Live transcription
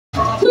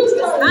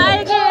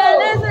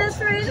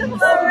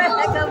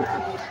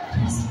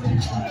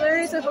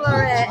Teresa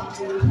Florette,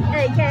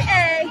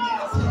 aka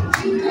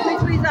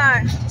TWEETS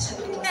Art,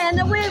 and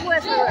the Wig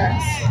Whisperer.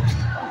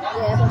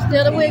 Yes, I'm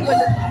still the Wig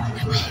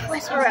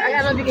Whisperer. I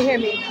don't know if you can hear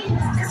me.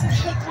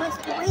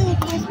 The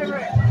Wig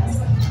Whisperer.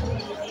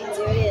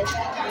 There it is.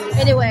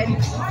 Anyway,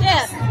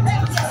 yeah.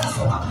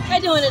 They're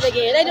doing it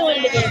again. They're doing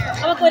it again.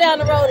 I'm gonna go down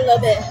the road a little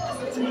bit.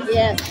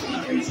 Yeah.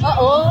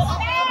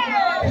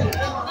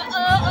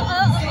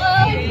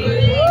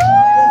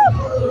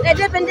 They're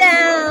dipping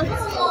down.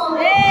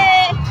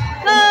 Hey,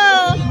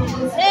 oh,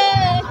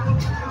 hey.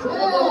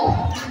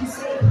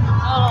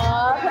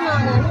 Oh, come on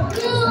now.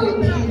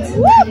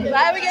 Woo!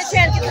 Why we get a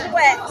chance to get to the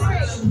wet?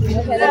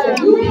 Okay, that's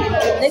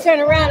right. They turn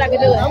around, I can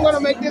do it. I'm gonna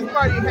make this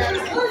party happen.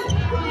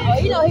 Oh,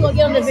 you know he gonna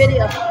get on the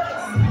video.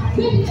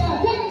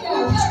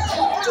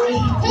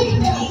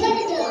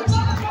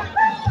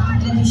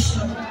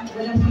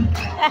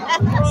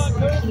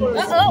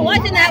 Uh-oh,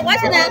 watch it now,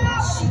 watch it now.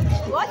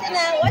 Watch it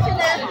now, watch it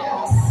now.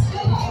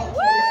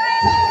 Woo!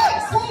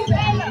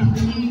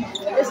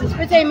 This is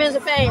 15 minutes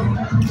of fame.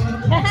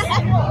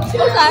 I'm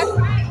sorry.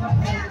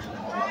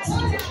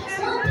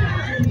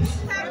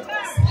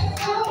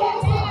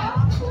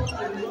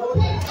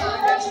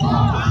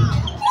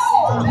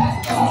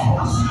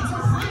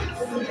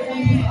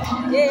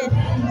 Yeah,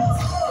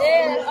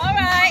 yeah, all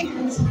right.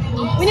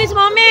 We need some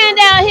more men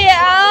down here.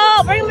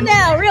 Oh, bring them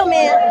down, real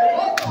men.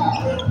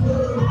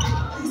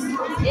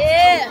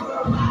 Yeah.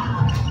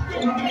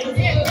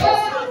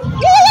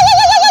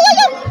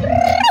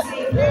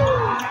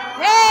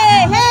 Hey,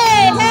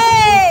 hey,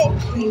 hey.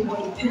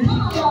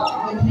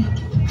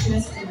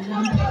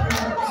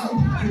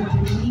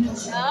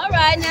 All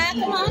right, now,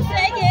 come on,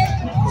 shake it.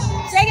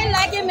 Shake it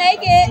like you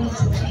make it.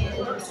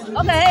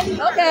 Okay,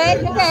 okay,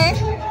 okay.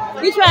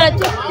 He's trying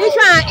to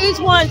each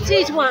one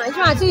teach one. He's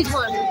trying to teach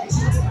one.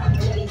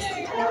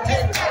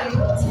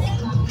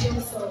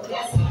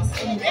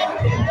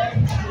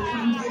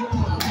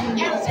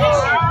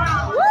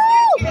 Woo!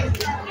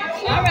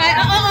 All right.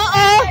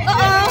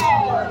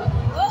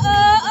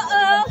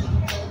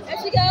 There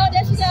she go.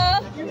 There she go.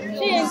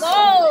 She in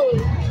gold.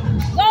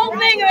 Gold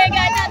finger ain't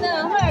got nothing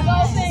on her.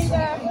 Gold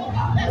finger.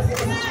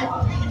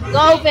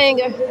 Gold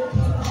finger.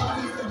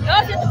 Go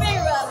get the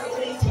finger up.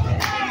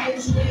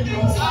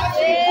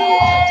 Yeah.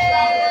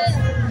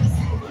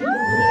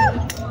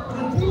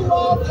 Woo!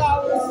 All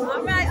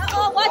right.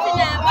 Watch it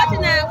now. Watch it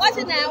now. Watch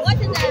it now.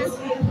 Watch it now.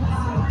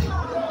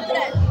 Look at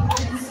that.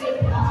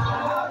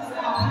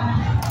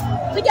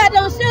 She got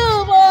those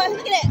shoes, boy.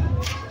 Look at that.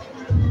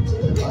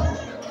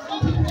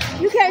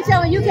 You can't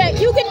tell me you can't.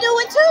 You can do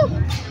it too.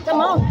 Come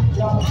on.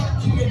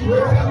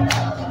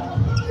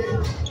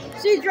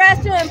 She's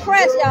dressed to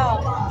impress y'all.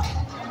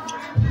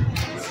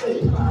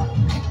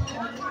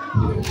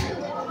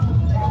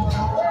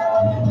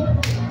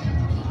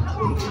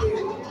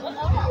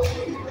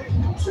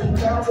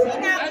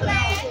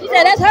 She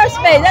said that's her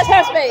space. That's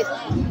her space.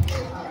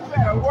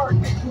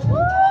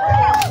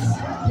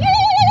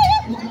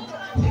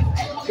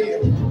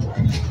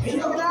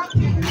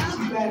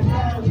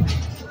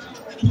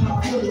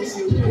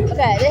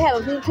 Okay, they have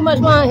too much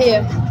fun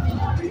here,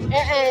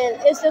 and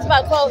it's just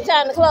about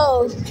time to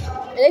close,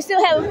 and they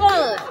still having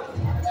fun.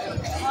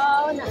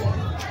 Oh no.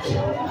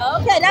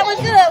 Okay, that was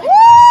good. Woo!